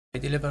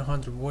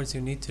1100 words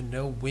you need to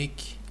know,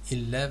 week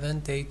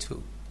 11, day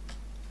 2.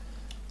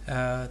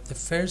 The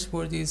first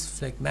word is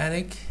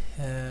phlegmatic.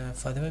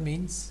 Fatima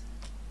means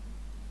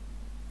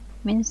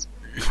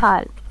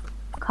calm.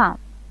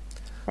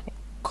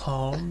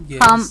 Calm, yes.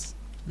 Calm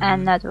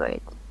and not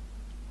worried.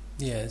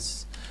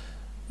 Yes.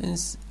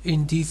 Means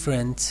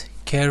indifferent,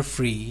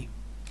 carefree.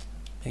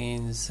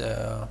 Means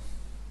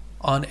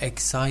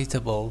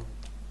unexcitable.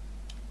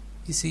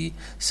 You see,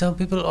 some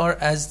people are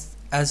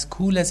as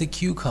cool as a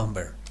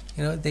cucumber.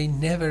 You know, they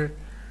never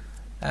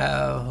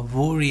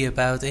worry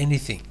about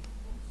anything.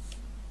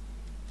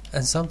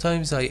 And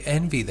sometimes I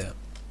envy them.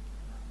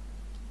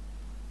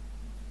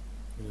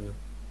 Yeah.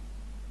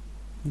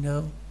 You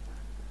know,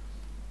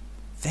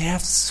 they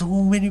have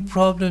so many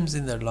problems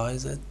in their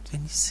lives that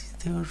when you see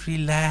them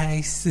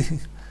relax.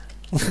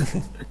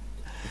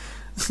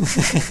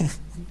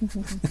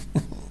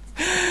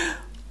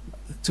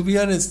 To be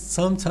honest,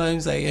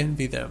 sometimes I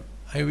envy them.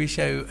 I wish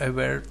I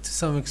were to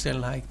some extent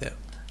like them.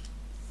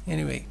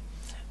 Anyway,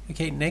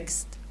 okay,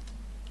 next.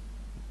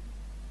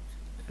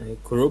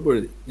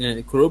 Corroborate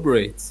means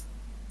Corroborate.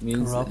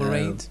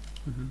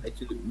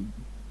 actually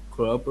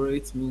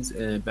corroborate means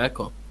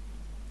back up.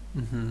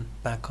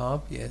 Back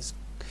up, yes.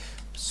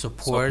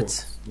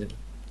 Support. Yeah.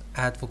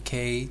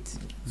 Advocate.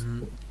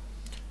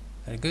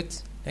 Very good.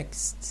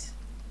 Next.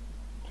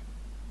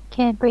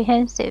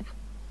 Comprehensive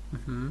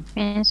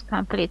means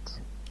complete.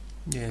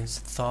 Yes,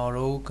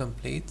 thorough,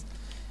 complete.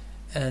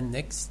 And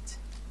next.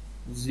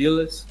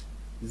 Zealous.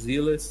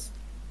 Zealous.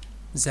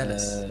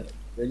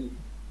 When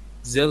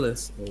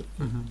zealous.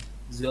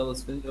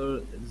 Zealous. When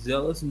you're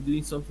zealous in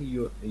doing something,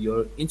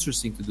 you're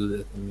interesting to do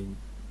that. I mean,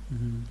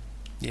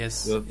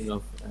 Yes. you have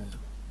enough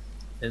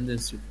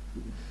tendency.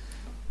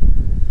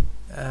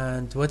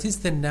 And what is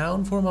the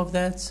noun form of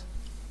that?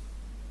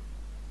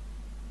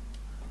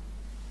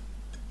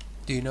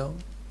 Do you know?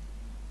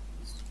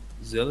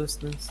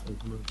 Zealousness. I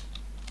don't know.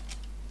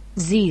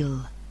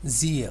 Zeal.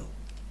 Zeal.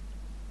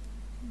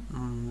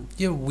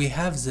 Yeah, we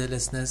have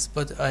zealousness,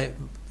 but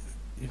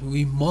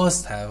we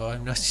must have.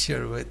 I'm not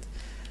sure, but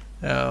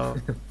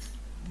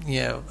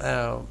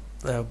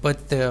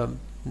but the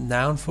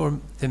noun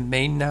form, the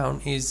main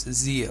noun is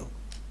zeal.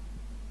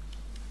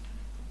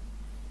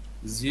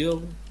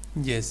 Zeal.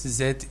 Yes,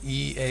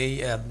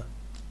 Z-E-A-L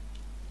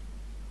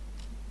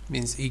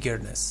means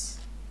eagerness.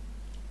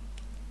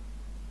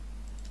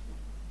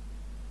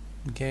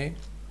 Okay.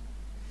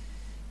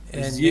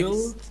 And Zeal?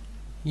 next,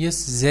 yes,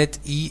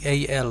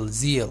 Z-E-A-L,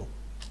 zeal.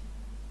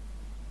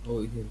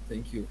 Oh, yeah.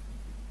 Thank you.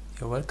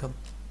 You're welcome.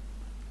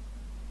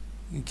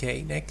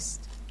 Okay,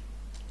 next.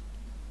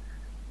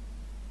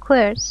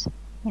 Coerce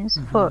means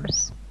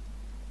force.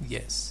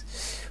 Yes.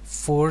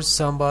 Force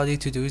somebody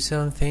to do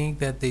something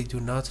that they do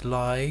not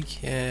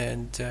like,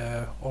 and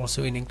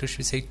also in English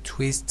we say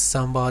twist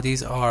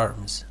somebody's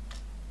arms.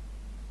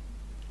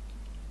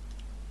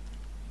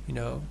 You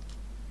know?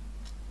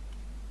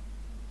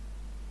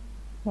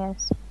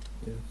 Yes.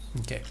 Yes.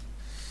 Okay.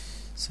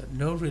 So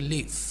no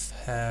relief.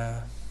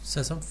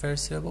 So some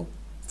first syllable,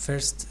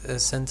 first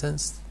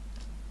sentence.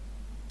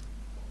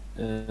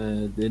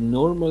 The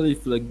normally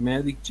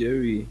phlegmatic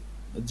Jerry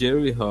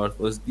Hart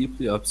was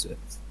deeply upset.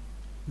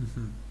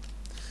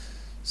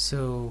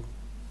 So,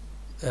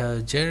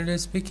 generally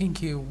speaking,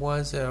 he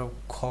was a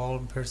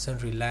calm person,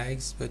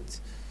 relaxed, but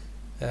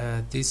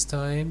this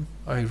time,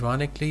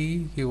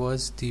 ironically, he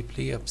was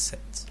deeply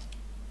upset.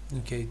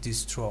 Okay,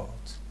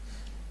 distraught.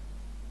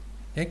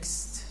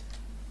 Next.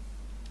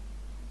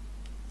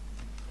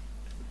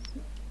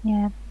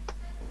 Yeah.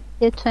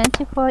 The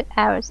 24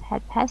 hours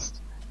had passed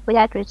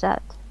without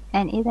result,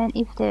 and even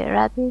if the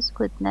rabbis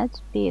could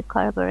not be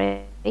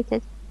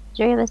corroborated,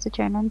 Jerry was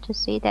determined to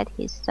see that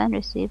his son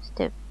received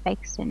the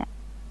vaccine.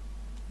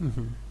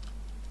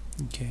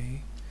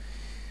 Okay.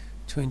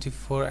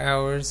 24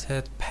 hours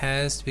had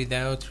passed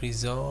without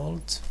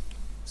result,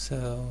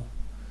 so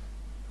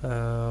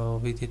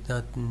we did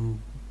not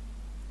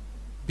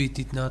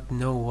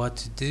know what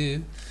to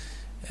do,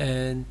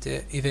 and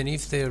even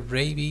if the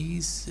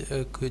rabies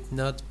could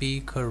not be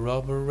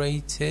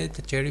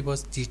corroborated, Jerry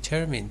was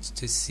determined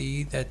to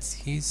see that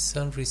his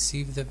son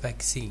received the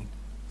vaccine.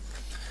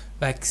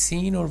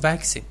 Vaccine or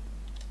vaccine?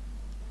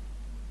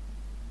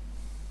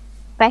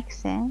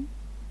 Vaccine?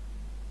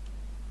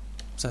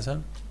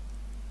 Sasan?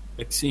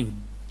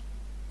 Vaccine.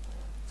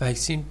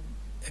 Vaccine,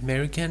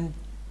 American,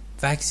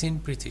 vaccine,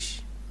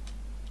 British.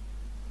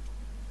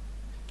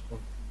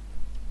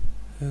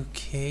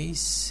 Okay,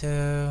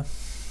 so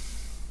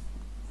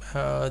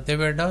they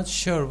were not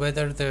sure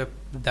whether the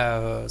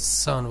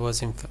son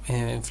was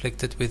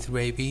inflicted with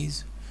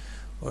rabies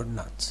or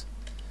not.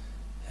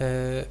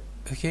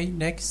 Okay,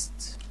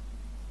 next.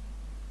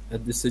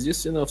 At the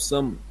suggestion of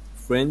some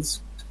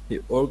friends, he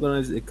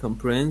organized a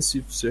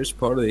comprehensive search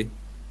party,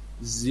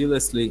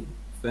 zealously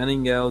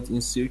fanning out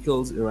in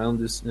circles around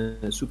this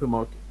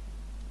supermarket.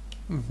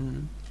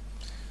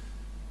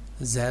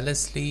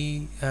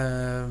 Zealously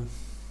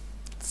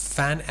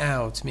fan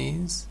out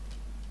means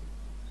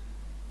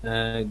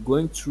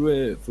Going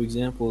through, for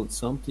example,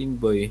 something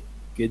by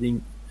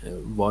getting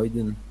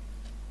widen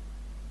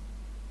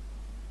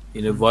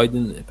in a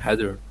widen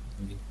pattern.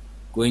 I mean,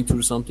 going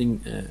through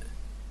something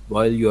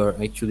while you are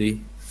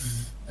actually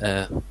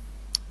uh,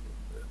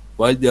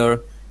 while they are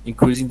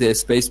increasing the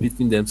space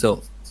between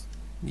themselves.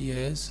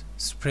 Yes,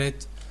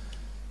 spread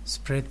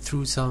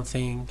through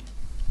something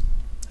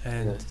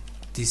and Yeah.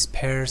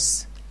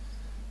 disperse,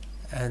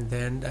 and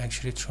then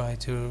actually try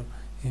to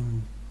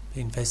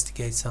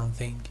investigate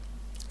something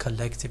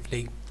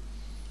collectively.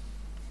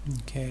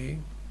 Okay,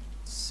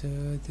 so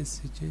the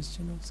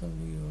suggestion of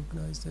somebody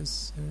organized a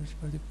search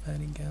for the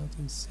panning out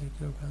in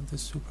circle around the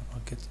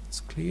supermarket.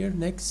 It's clear.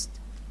 Next.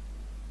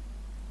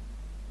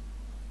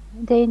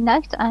 They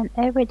knocked on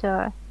every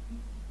door,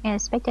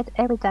 inspected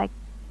every dog,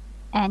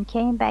 and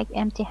came back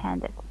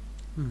empty-handed.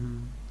 Mm-hmm.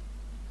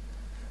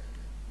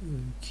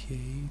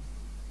 Okay.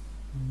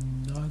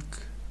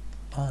 Knock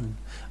on.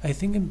 I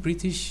think in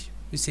British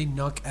we say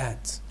knock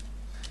at,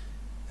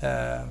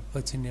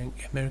 but in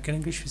American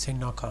English we say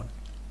knock on.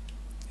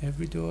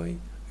 Every door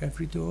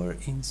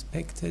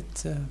inspected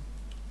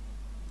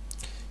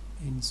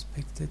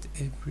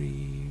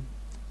every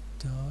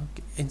dog.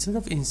 Instead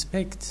of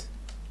inspect,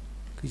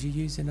 could you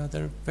use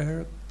another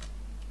verb?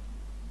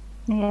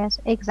 Yes,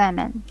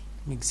 examine.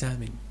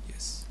 Examine.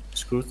 Yes.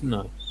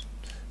 Scrutinize.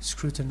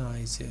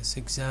 Scrutinize. Yes.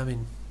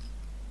 Examine.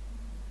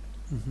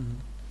 Mm-hmm.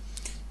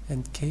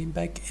 And came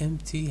back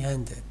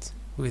empty-handed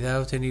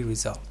without any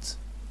result.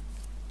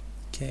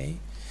 Okay.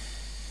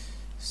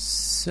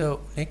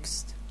 So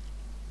next.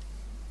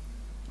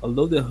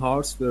 Although the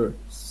hearts were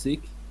sick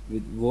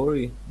with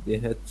worry, they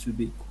had to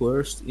be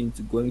coerced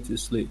into going to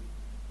sleep.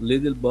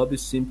 Little Bobby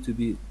seemed to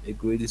be a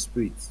great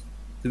spirit,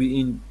 to be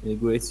in a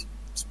great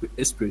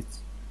spirit.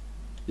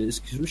 The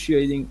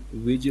excruciating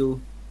vigil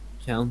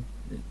can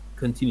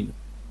continue.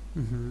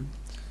 Mm-hmm.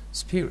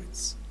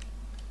 Spirits.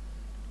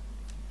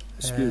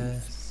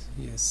 Spirits.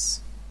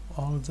 Yes.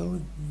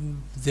 Although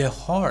the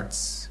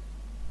hearts,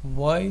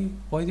 why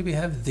do we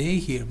have they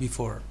here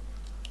before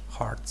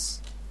hearts?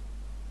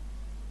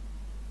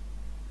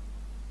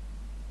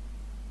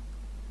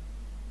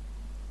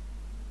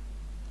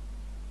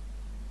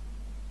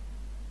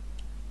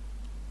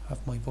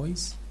 Have my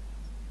voice?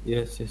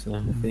 Yes,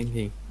 I'm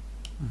thinking.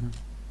 Mm-hmm.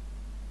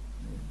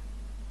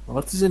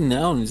 What is a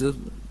noun? Is it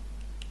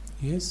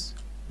Yes.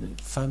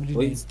 Family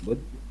what, name.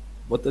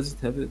 what does it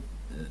have?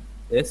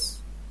 S?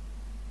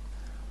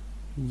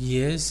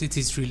 Yes, it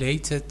is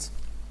related.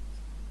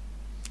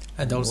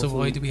 And also, also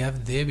why do we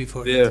have they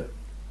before Where? it?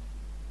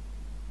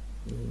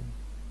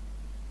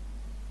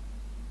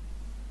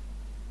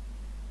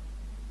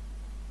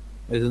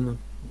 I don't know.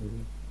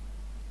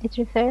 It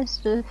refers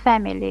to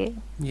family,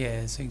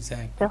 Yes,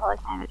 exactly. the whole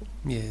family.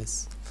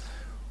 Yes.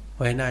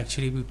 When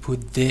actually we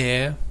put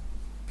there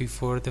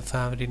before the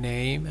family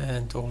name,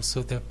 and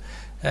also the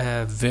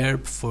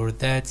verb for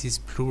that is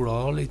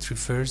plural, it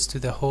refers to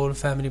the whole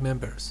family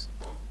members.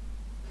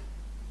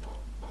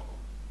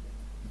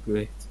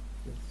 Great.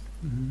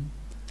 Mm-hmm.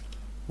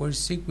 Were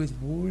sick with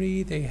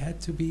worry, they had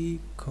to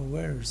be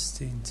coerced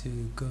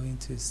into going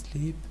to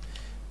sleep,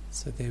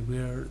 so they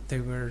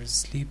were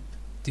sleep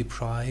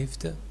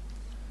deprived,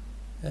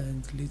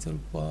 and little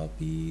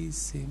Bobby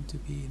seemed to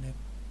be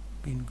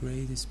in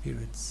great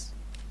spirits,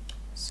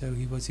 so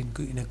he was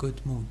in a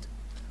good mood.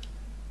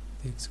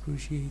 The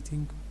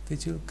excruciating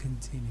vigil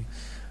continue.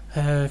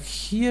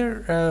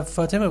 Here,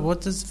 Fatima, what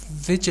does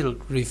vigil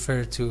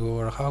refer to,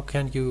 or how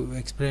can you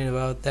explain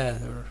about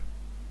that or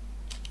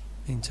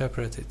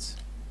interpret it?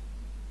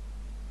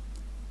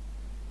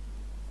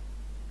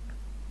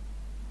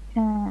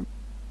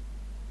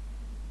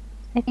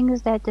 I think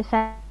is that the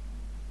family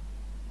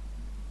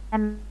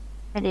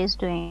is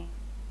doing,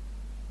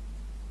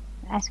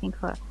 asking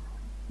for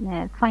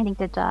finding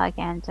the dog,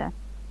 and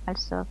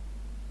also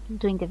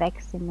doing the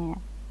vaccine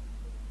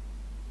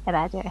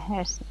about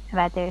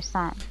their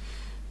son.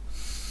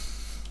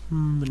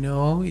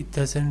 No, it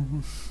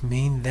doesn't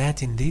mean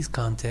that in this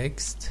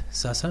context,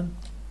 Sasan.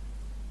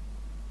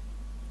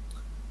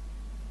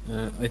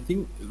 I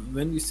think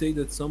when we say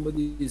that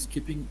somebody is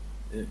keeping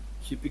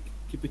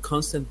keep a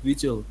constant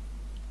vigil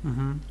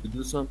Mm-hmm. to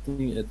do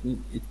something, it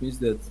means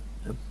that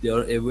they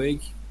are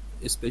awake,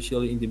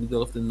 especially in the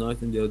middle of the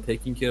night, and they are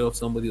taking care of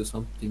somebody or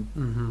something.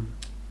 Mm-hmm.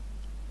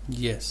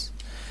 Yes,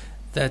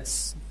 that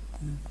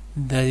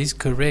is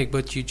correct.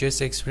 But you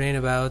just explained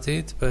about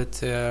it,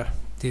 but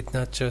did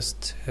not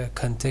just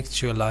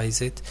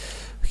contextualize it.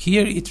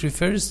 Here, it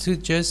refers to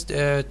just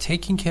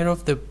taking care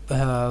of the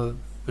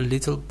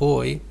little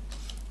boy,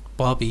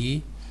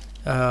 Bobby,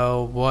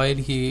 while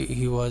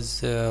he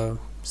was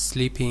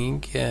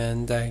sleeping,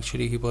 and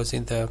actually he was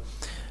in the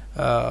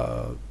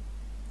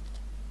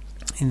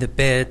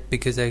bed,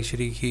 because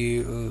actually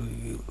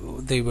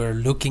they were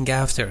looking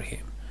after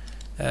him,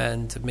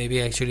 and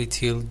maybe actually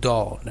till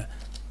dawn.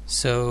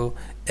 So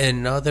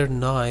another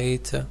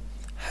night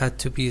had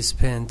to be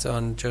spent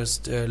on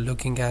just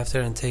looking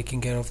after and taking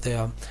care of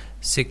the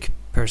sick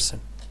person.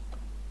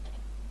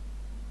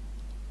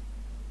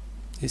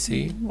 You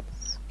see? Yes.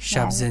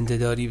 شب زنده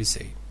داری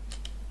بسی.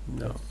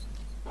 No.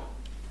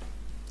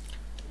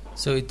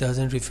 So it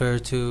doesn't refer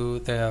to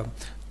the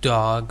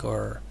dog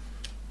or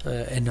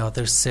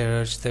another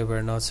search. They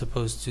were not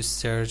supposed to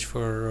search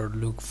for or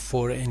look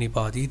for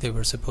anybody. They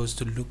were supposed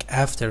to look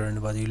after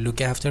anybody.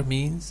 Look after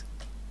means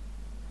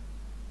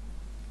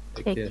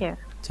Take care.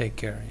 take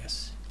care,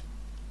 yes.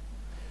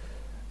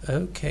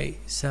 Okay,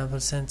 sample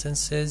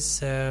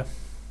sentences.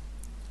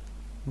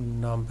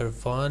 Number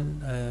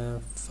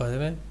 1,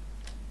 Fatima.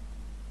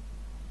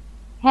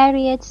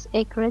 Harriet's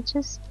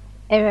egregious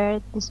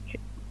error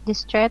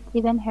disturbed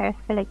even her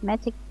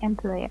phlegmatic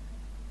employer.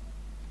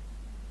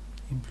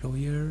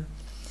 Employer.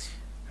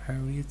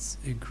 Harriet's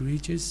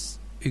egregious.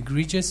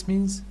 Egregious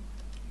means?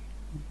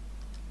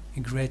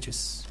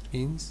 Egregious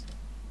means?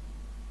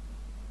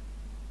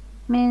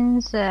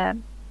 Means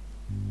bad,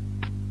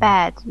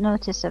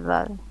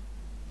 noticeable.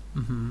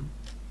 Mm-hmm.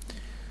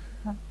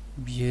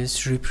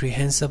 Yes,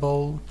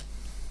 reprehensible,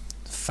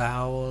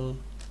 foul,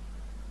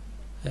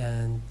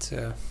 and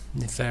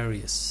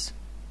nefarious.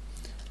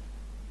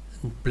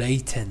 And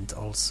blatant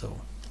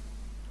also.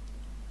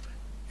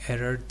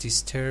 Error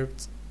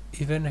disturbed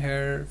even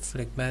her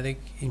phlegmatic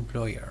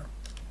employer.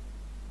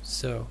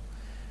 So,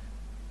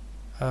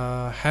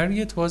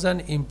 Harriet was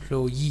an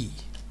employee.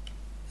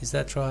 Is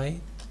that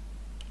right?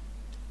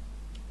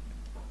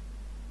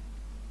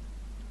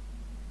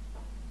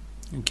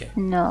 Okay.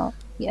 No.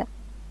 Yeah.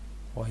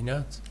 Why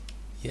not?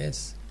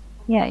 Yes.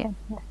 Yeah.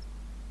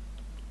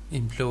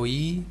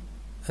 Employee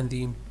and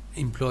the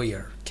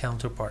employer,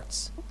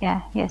 counterparts.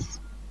 Yeah. Yes.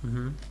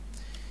 Mm-hmm.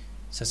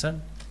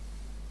 Sasan?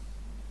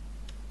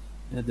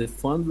 The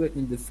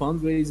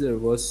fundraiser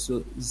was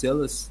so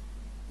zealous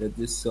that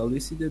they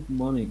solicited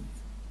money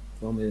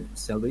from a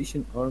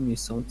Salvation Army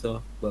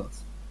Santa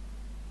Claus.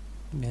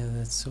 Yeah,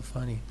 that's so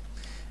funny.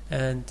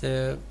 And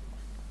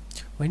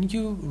when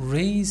you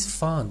raise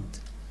fund,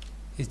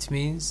 it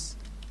means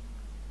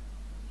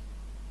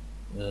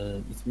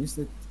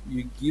that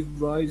you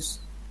give rise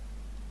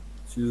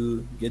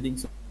to getting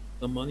some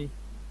money.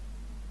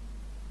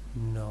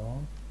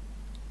 no.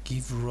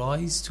 Give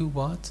rise to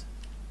what?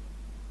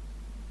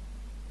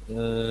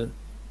 You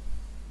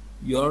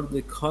are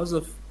the cause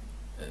of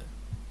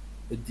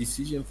a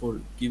decision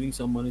for giving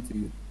some money to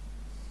you.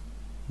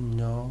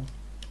 No.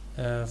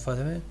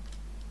 Fatima?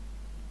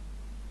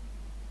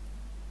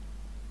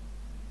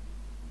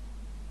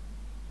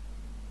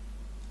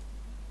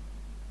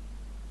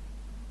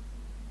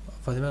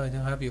 Fatima, I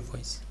don't have your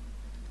voice.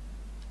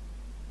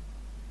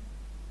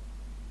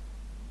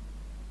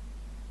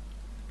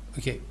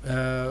 Okay,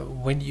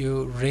 when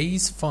you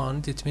raise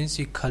fund, it means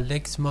you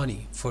collect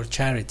money for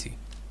charity.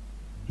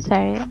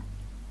 Sorry.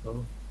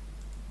 Oh.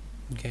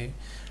 Okay,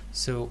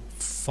 so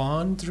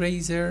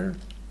fundraiser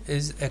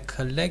is a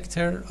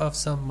collector of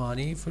some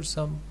money for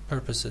some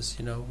purposes,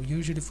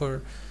 usually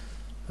for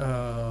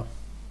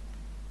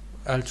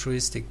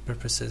altruistic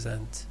purposes,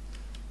 and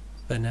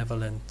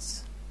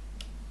benevolent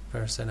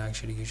person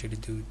actually usually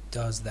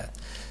does that.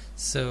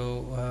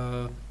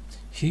 So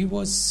he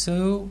was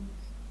so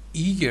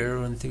eager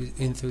or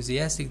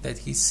enthusiastic that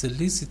he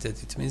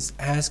solicited, it means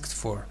asked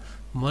for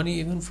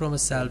money even from a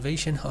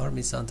Salvation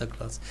Army Santa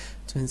Claus.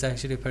 It means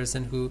actually a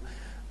person who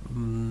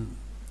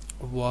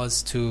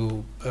was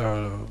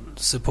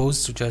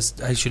supposed to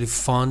just actually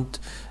fund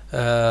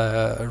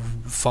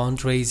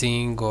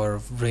fundraising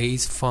or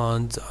raise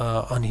fund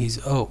on his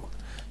own.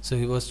 So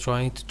he was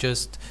trying to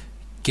just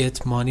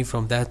get money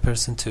from that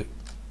person too.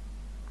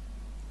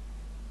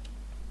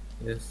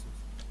 Yes.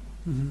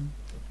 Mm-hmm.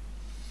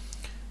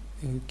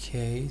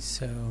 Okay,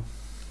 so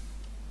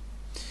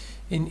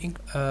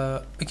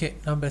okay,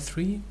 number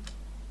 3.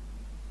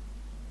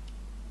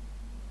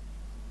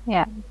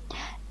 Yeah.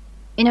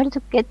 In order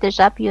to get the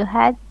job, you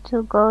had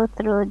to go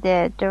through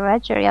the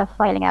drudgery of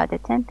filling out a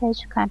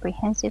 10-page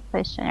comprehensive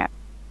questionnaire.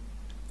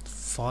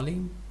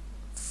 Filing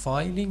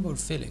or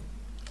filling?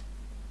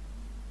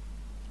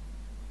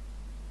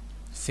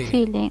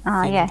 Filling.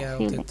 Yeah,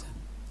 filling.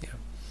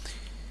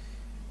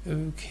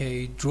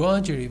 Okay,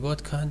 drudgery.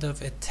 What kind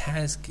of a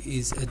task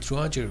is a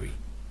drudgery?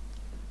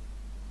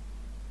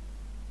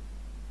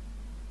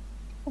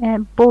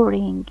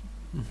 Boring.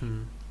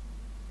 Mm-hmm.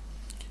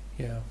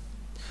 Yeah.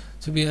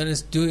 To be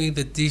honest, doing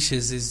the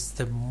dishes is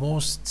the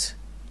most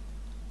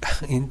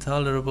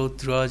intolerable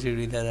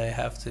drudgery that I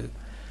have to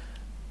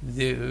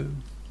do.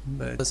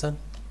 But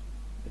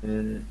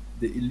The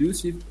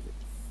elusive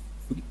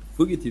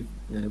fugitive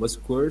was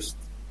coerced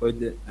by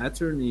the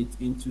attorney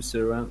into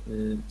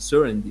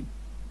surrendering.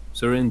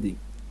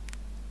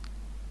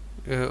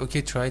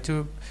 Okay, try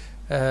to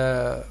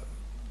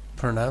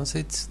pronounce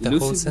it, the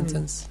Elusive whole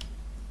sentence.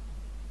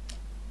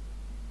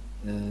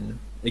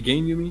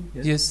 Again, you mean?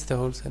 Yes, the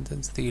whole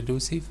sentence. The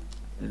elusive.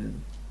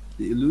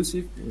 The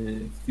elusive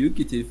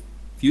fugitive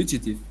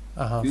Fugitive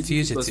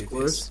was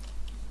coerced.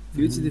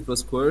 Fugitive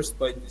was coerced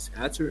by this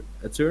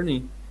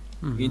attorney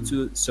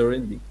into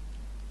surrendering.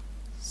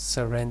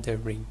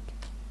 Surrendering.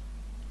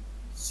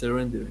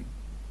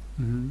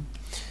 Mm-hmm.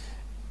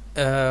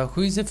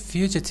 Who is a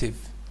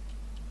fugitive?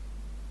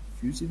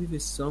 Fugitive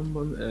is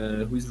someone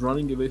who is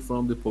running away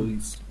from the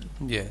police.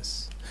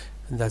 Yes,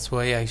 and that's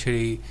why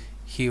actually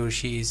he or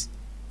she is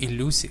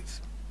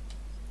elusive.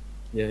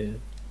 Yeah.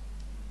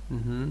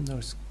 Or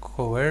is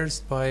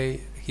coerced by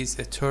his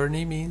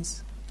attorney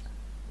means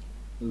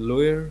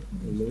Lawyer.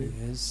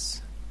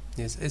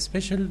 yes, a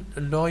special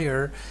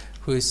lawyer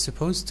who is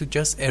supposed to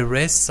just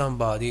arrest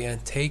somebody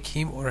and take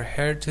him or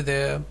her to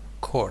the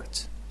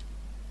court.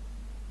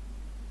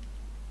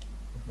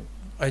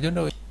 I don't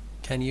know.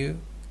 Can you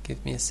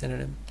give me a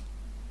synonym?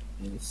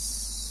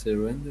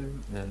 Surrender.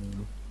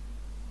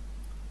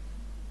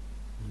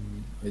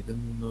 I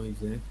don't know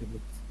exactly,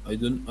 but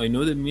I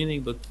know the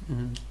meaning, but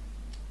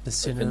The I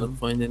synonym. cannot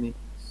find any.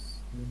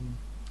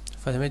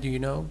 Fatima, do you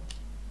know?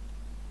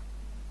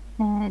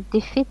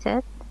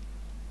 Defeated.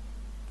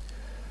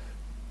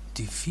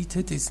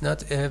 Defeated is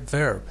not a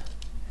verb.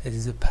 It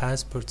is a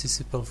past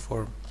participle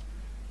form.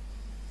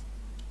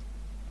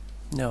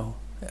 No.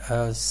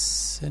 A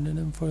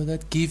synonym for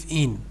that, give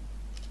in.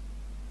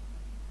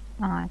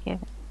 Oh, okay.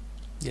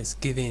 Yes,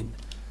 give in.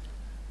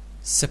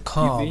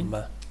 Succumb. Give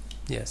in?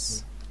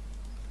 Yes.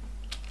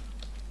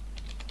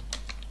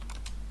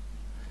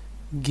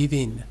 Give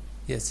in.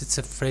 Yes, it's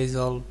a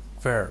phrasal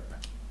verb.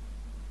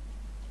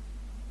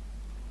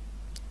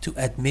 To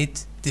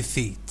admit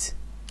defeat.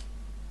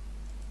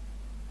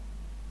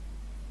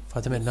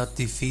 Fatima, not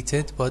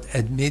defeated, but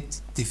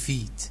admit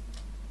defeat.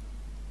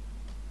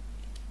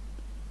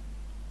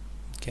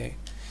 Okay.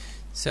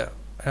 So,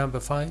 number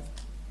 5.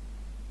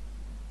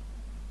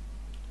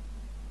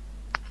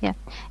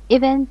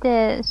 Even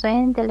the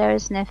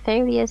swindler's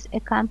nefarious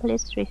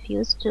accomplice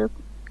refused to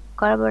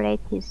corroborate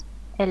his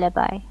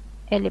alibi.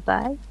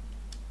 Alibi.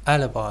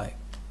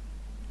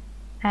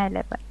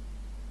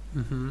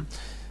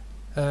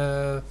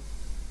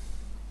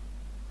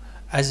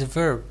 As a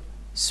verb,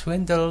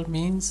 swindle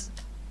means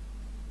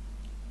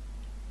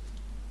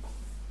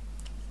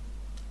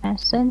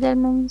Swindle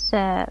means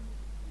to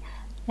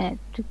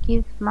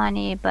give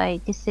money by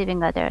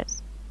deceiving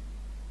others.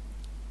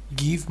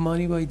 give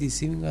money by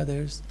deceiving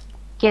others.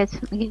 Give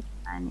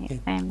money.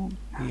 Get- I mean,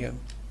 Yeah.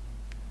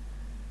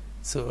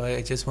 So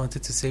I just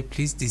wanted to say,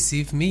 please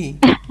deceive me,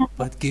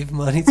 but give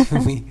money to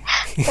me.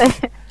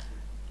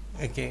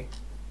 Okay.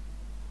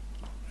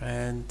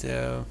 And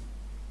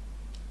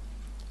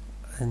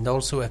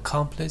also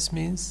accomplice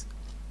means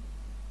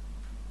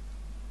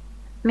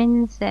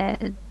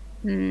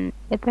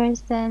a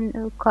person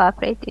who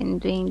cooperates in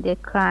doing the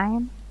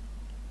crime.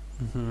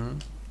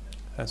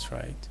 That's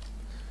right.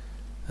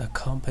 A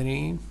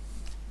company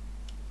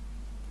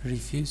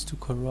refused to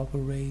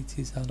corroborate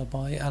his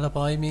alibi.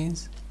 Alibi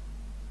means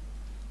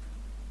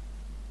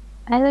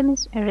Alibi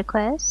means a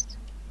request.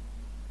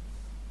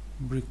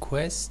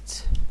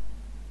 request.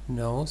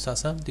 No,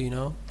 Sasam, do you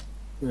know?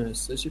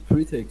 Such a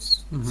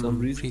pretext, some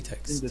reason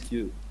Pretext. that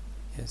you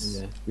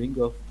Yes.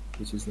 bring up,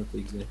 which is not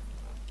exact.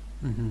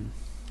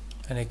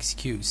 An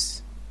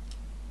excuse.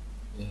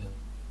 Yeah.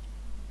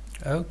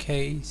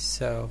 Okay,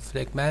 so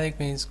phlegmatic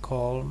means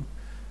calm,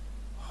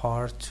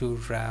 hard to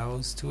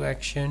rouse to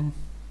action,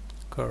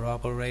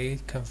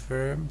 corroborate,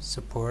 confirm,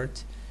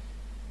 support,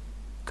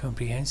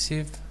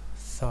 comprehensive,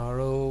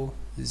 thorough,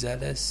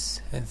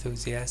 zealous,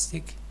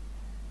 enthusiastic,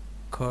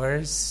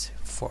 coerce,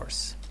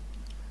 force.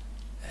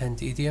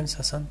 And idioms,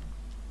 Hassan?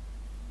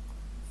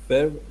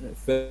 Fair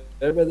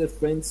weather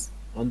friends,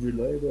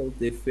 unreliable,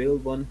 they fail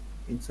one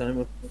in time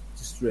of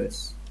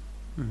distress.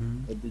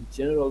 But the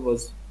general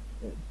was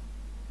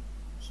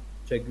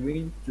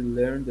chagrined to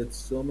learn that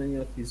so many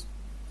of his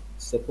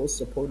supposed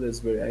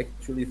supporters were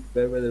actually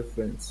fair weather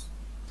friends.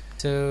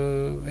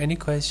 So, any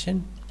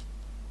question?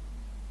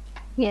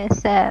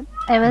 Yes, I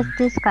was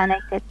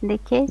disconnected. In the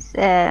case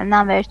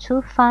number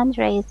 2,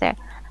 fundraiser.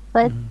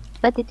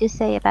 What did you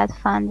say about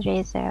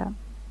fundraiser?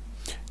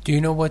 Do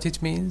you know what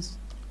it means?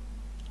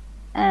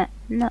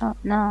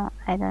 No,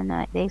 I don't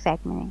know the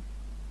exact meaning.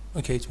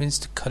 Okay, it means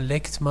to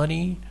collect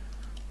money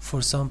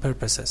for some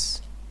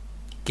purposes.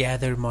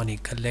 Gather money,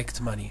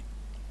 collect money.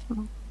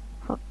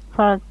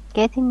 For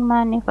getting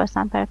money for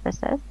some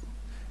purposes.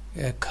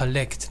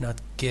 Collect,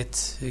 not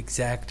get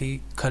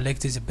exactly.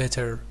 Collect is a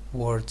better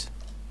word.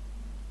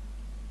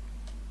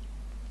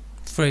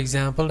 For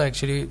example,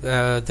 actually,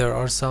 there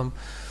are some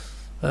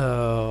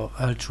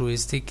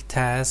altruistic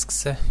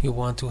tasks. You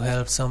want to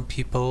help some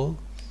people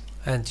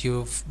and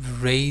you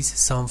raise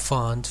some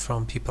fund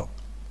from people.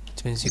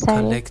 It means you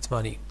Sorry? collect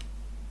money.